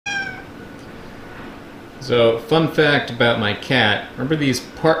So, fun fact about my cat. Remember these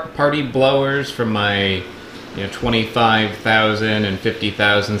party blowers from my 25,000 and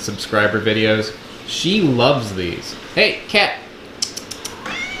 50,000 subscriber videos? She loves these. Hey, cat!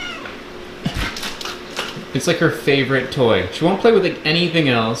 It's like her favorite toy. She won't play with like anything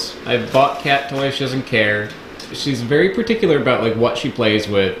else. I've bought cat toys, she doesn't care. She's very particular about like what she plays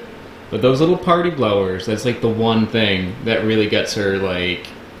with. But those little party blowers, that's like the one thing that really gets her like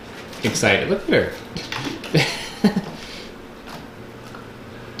excited. Look at her.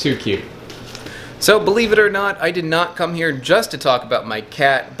 Too cute. So, believe it or not, I did not come here just to talk about my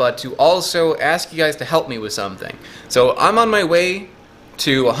cat, but to also ask you guys to help me with something. So, I'm on my way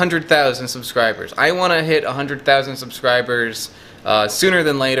to 100,000 subscribers. I want to hit 100,000 subscribers sooner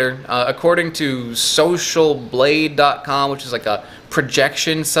than later. According to socialblade.com, which is like a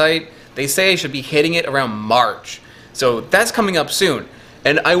projection site, they say I should be hitting it around March. So, that's coming up soon.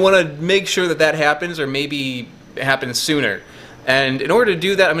 And I want to make sure that that happens, or maybe it happens sooner. And in order to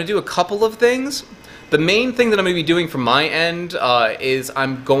do that, I'm going to do a couple of things. The main thing that I'm going to be doing from my end is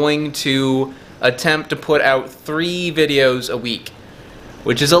I'm going to attempt to put out 3 videos a week,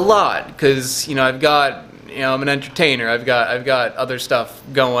 which is a lot because I've got I'm an entertainer. I've got other stuff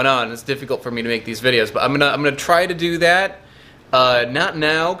going on. It's difficult for me to make these videos, but I'm gonna try to do that. Not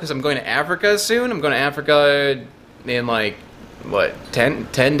now because I'm going to Africa soon. I'm going to Africa in like what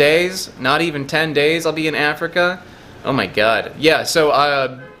 10 days? Not even 10 days. I'll be in Africa. Oh my god. Yeah, so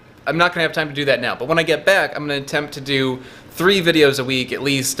I'm not going to have time to do that now. But when I get back, I'm going to attempt to do 3 videos a week, at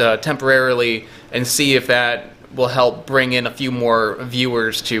least temporarily, and see if that will help bring in a few more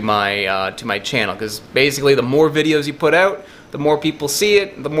viewers to my channel. Because basically, the more videos you put out, the more people see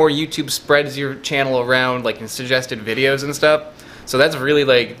it, the more YouTube spreads your channel around, like in suggested videos and stuff. So that's really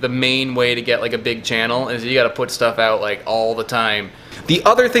like the main way to get like a big channel, is you got to put stuff out like all the time. The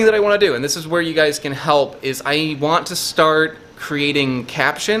other thing that I want to do, and this is where you guys can help, is I want to start creating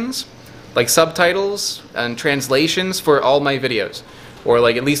captions, like subtitles and translations for all my videos, or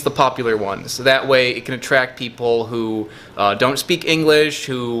like at least the popular ones. So that way it can attract people who don't speak English,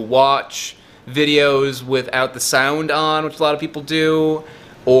 who watch videos without the sound on, which a lot of people do,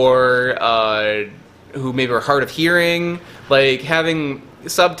 or who maybe are hard of hearing. Like having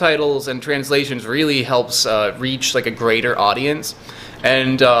subtitles and translations really helps reach like a greater audience.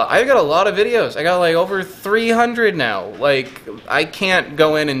 And I've got a lot of videos. I got like over 300 now. Like, I can't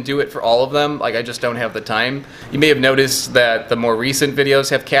go in and do it for all of them. Like, I just don't have the time. You may have noticed that the more recent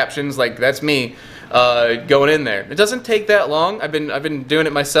videos have captions. Like, that's me going in there. It doesn't take that long. I've been doing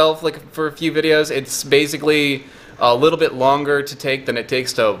it myself. Like for a few videos, it's basically a little bit longer to take than it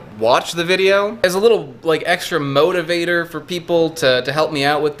takes to watch the video. As a little like extra motivator for people to help me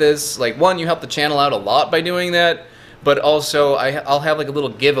out with this. Like, one, you help the channel out a lot by doing that. But also, I'll have like a little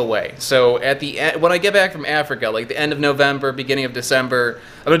giveaway. So at the end, when I get back from Africa, like the end of November, beginning of December,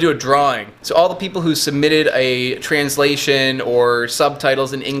 I'm gonna do a drawing. So all the people who submitted a translation or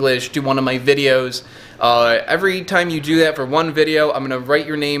subtitles in English to one of my videos, every time you do that for one video, I'm gonna write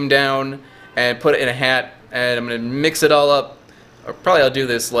your name down and put it in a hat, and I'm gonna mix it all up. Or probably I'll do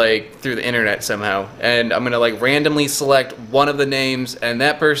this like through the internet somehow, and I'm gonna like randomly select one of the names, and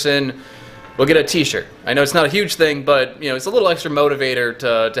that person we'll get a t-shirt. I know it's not a huge thing, but it's a little extra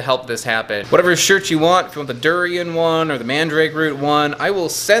motivator to help this happen. Whatever shirt you want, if you want the durian one or the mandrake root one, I will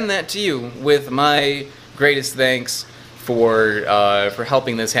send that to you with my greatest thanks for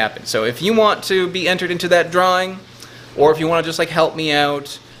helping this happen. So if you want to be entered into that drawing, or if you want to just like help me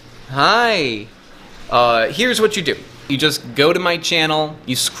out, hi, here's what you do. You just go to my channel,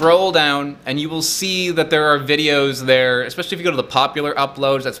 you scroll down, and you will see that there are videos there, especially if you go to the popular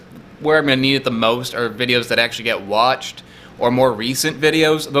uploads. That's where I'm going to need it the most, are videos that actually get watched, or more recent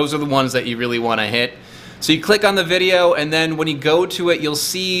videos. Those are the ones that you really want to hit. So you click on the video, and then when you go to it, you'll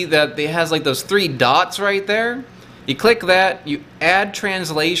see that it has like those 3 dots right there. You click that, you add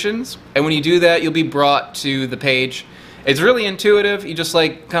translations, and when you do that, you'll be brought to the page. It's really intuitive. You just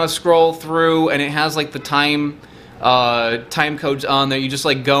like kind of scroll through, and it has like the time codes on there. You just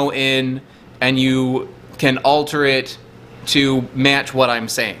like go in, and you can alter it to match what I'm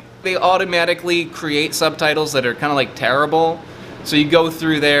saying. They automatically create subtitles that are kind of like terrible. So you go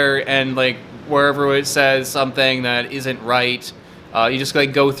through there, and like wherever it says something that isn't right, you just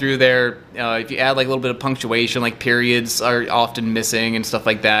like go through there. If you add like a little bit of punctuation, like periods are often missing and stuff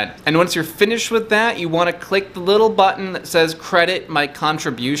like that. And once you're finished with that, you want to click the little button that says credit my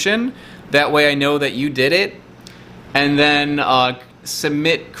contribution. That way I know that you did it. And then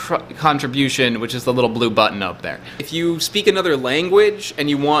submit contribution, which is the little blue button up there. If you speak another language and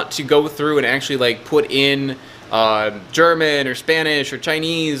you want to go through and actually like put in German or Spanish or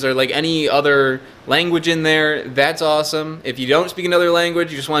Chinese or like any other language in there, that's awesome. If you don't speak another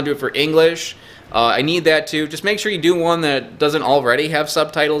language, you just want to do it for English, I need that too. Just make sure you do one that doesn't already have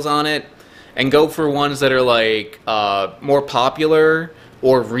subtitles on it, and go for ones that are like more popular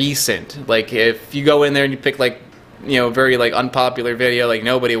or recent. Like if you go in there and you pick like, you know, very like unpopular video like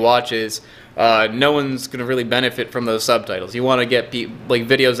nobody watches, no one's gonna really benefit from those subtitles. You want to get like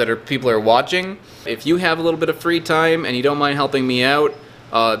videos that people are watching. If you have a little bit of free time and you don't mind helping me out,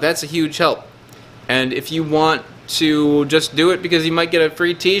 that's a huge help. And if you want to just do it because you might get a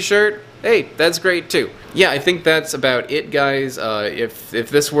free t-shirt, hey, that's great too. Yeah, I think that's about it, guys. If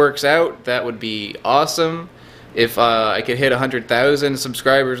this works out, that would be awesome. If I could hit 100,000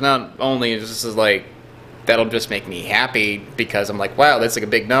 subscribers, not only is this like, that'll just make me happy because I'm like, wow, that's like a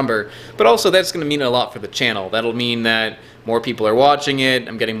big number, but also that's going to mean a lot for the channel. That'll mean that more people are watching it,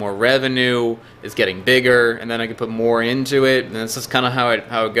 I'm getting more revenue, it's getting bigger, and then I can put more into it, and that's just kind of how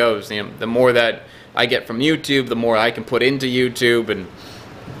it goes. You know, the more that I get from YouTube, the more I can put into YouTube, and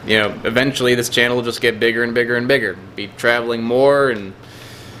you know, eventually this channel will just get bigger and bigger and bigger. Be traveling more, and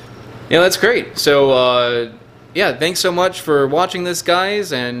you know, that's great. So yeah, thanks so much for watching this,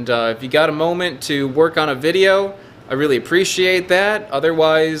 guys, and if you got a moment to work on a video, I really appreciate that.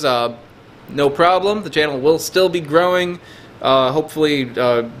 Otherwise, no problem. The channel will still be growing, hopefully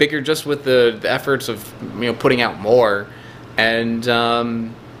bigger just with the efforts of, you know, putting out more. And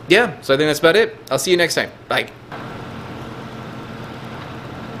yeah, so I think that's about it. I'll see you next time. Bye.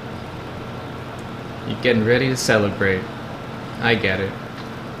 You're getting ready to celebrate. I get it.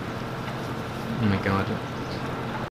 Oh my god.